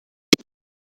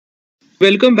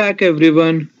Welcome back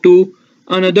everyone to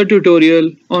another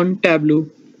tutorial on Tableau.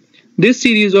 This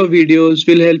series of videos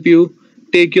will help you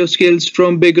take your skills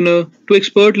from beginner to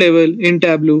expert level in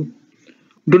Tableau.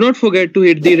 Do not forget to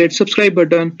hit the red subscribe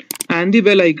button and the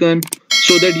bell icon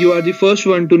so that you are the first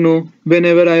one to know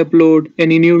whenever I upload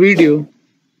any new video.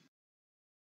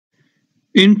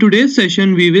 In today's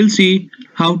session we will see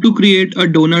how to create a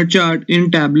donut chart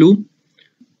in Tableau.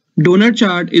 Donut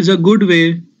chart is a good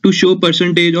way to show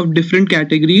percentage of different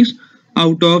categories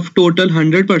out of total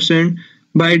 100%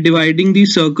 by dividing the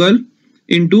circle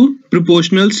into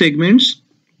proportional segments.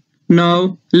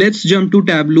 Now let's jump to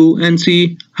Tableau and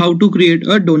see how to create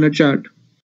a donut chart.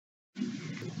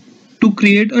 To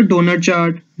create a donut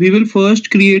chart, we will first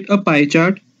create a pie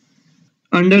chart.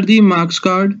 Under the marks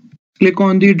card, click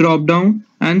on the drop down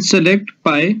and select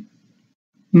pie.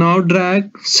 Now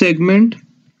drag segment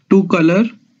to color.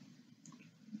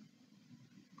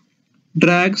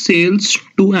 Drag sales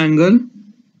to angle.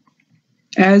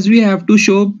 As we have to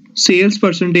show sales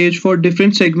percentage for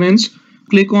different segments,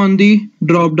 click on the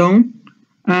drop down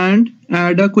and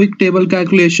add a quick table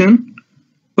calculation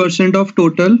percent of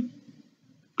total.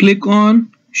 Click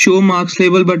on show marks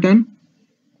label button.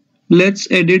 Let's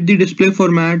edit the display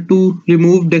format to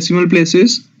remove decimal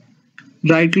places.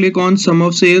 Right click on sum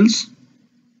of sales.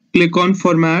 Click on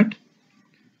format.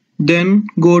 Then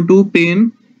go to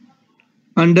pane.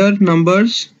 Under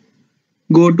numbers,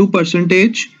 go to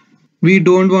percentage. We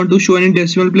don't want to show any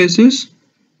decimal places.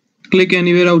 Click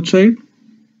anywhere outside.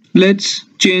 Let's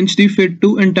change the fit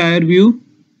to entire view.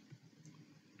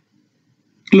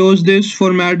 Close this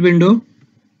format window.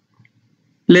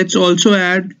 Let's also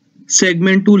add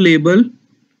segment to label.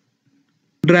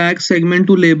 Drag segment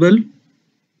to label.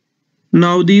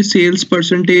 Now the sales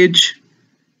percentage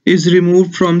is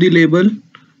removed from the label.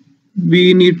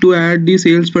 We need to add the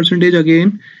sales percentage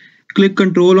again. Click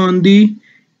Ctrl on the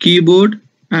keyboard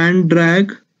and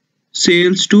drag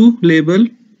sales to label.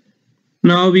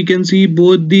 Now we can see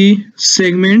both the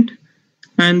segment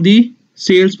and the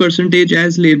sales percentage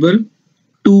as label.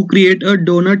 To create a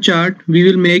donut chart, we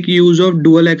will make use of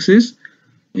dual axis.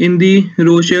 In the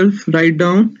row shelf, write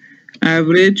down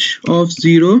average of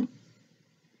 0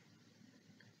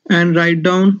 and write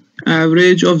down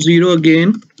average of 0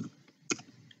 again.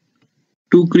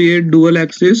 To create dual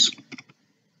axis.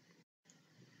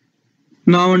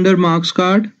 Now under marks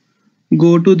card,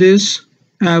 go to this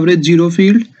average 0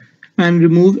 field and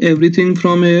remove everything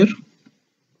from here.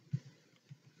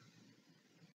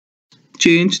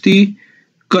 Change the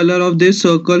color of this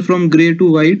circle from gray to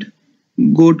white.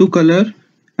 Go to color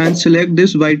and select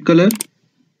this white color.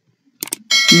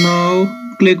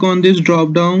 Now click on this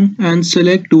drop down and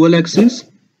select dual axis.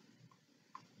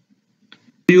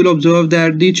 You will observe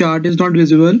that the chart is not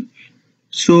visible.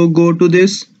 So go to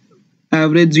this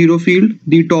average 0 field,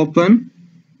 the top one,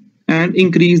 and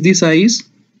increase the size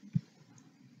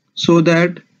so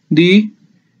that the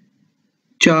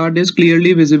chart is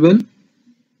clearly visible.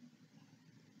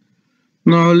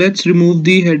 Now let's remove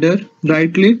the header.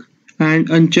 Right click and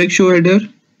uncheck show header.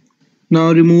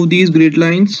 Now remove these grid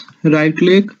lines. Right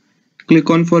click, click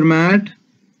on format,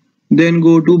 then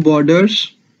go to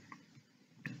borders.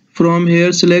 From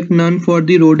here select none for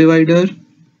the row divider,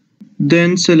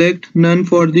 then select none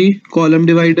for the column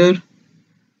divider.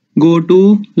 Go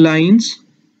to lines,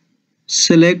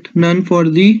 select none for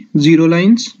the 0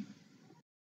 lines.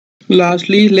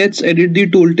 Lastly, let's edit the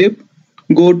tooltip.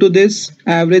 Go to this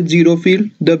average 0 field,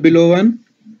 the below one.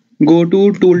 Go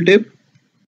to tooltip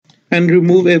and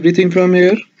remove everything from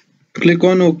here. Click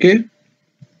on OK.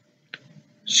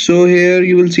 So here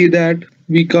you will see that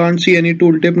we can't see any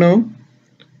tooltip now.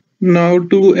 Now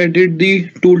to edit the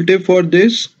tooltip for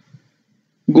this,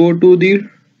 go to the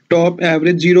top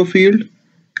average 0 field,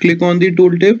 click on the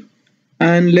tooltip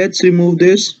and let's remove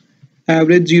this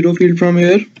average 0 field from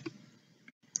here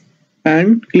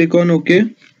and click on OK.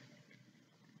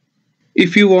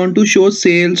 If you want to show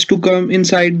sales to come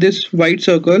inside this white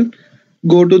circle,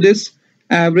 go to this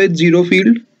average 0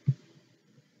 field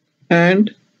and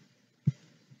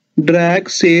drag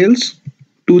sales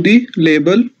to the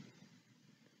label.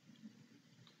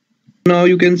 Now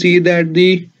you can see that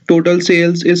the total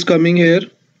sales is coming here.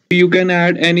 You can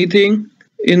add anything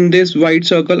in this white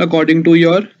circle according to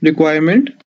your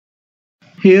requirement.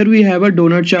 Here we have a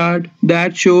donut chart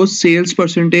that shows sales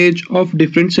percentage of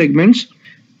different segments.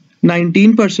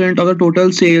 19% of the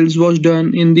total sales was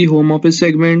done in the home office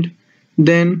segment.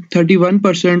 Then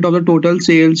 31% of the total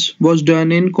sales was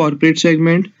done in corporate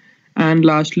segment. And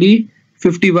lastly,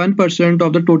 51%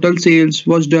 of the total sales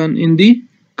was done in the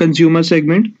consumer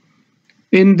segment.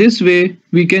 In this way,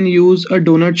 we can use a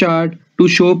donut chart to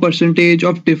show percentage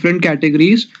of different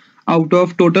categories out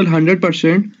of total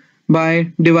 100%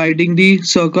 by dividing the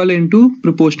circle into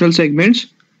proportional segments.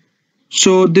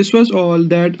 So this was all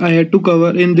that I had to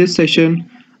cover in this session.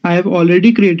 I have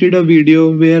already created a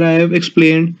video where I have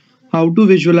explained how to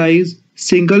visualize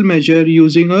single measure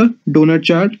using a donut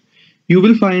chart. You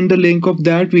will find the link of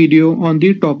that video on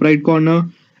the top right corner,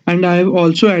 and I have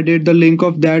also added the link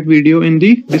of that video in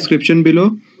the description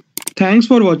below. Thanks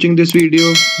for watching this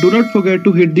video. Do not forget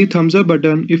to hit the thumbs up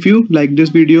button if you like this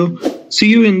video. See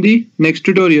you in the next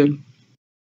tutorial.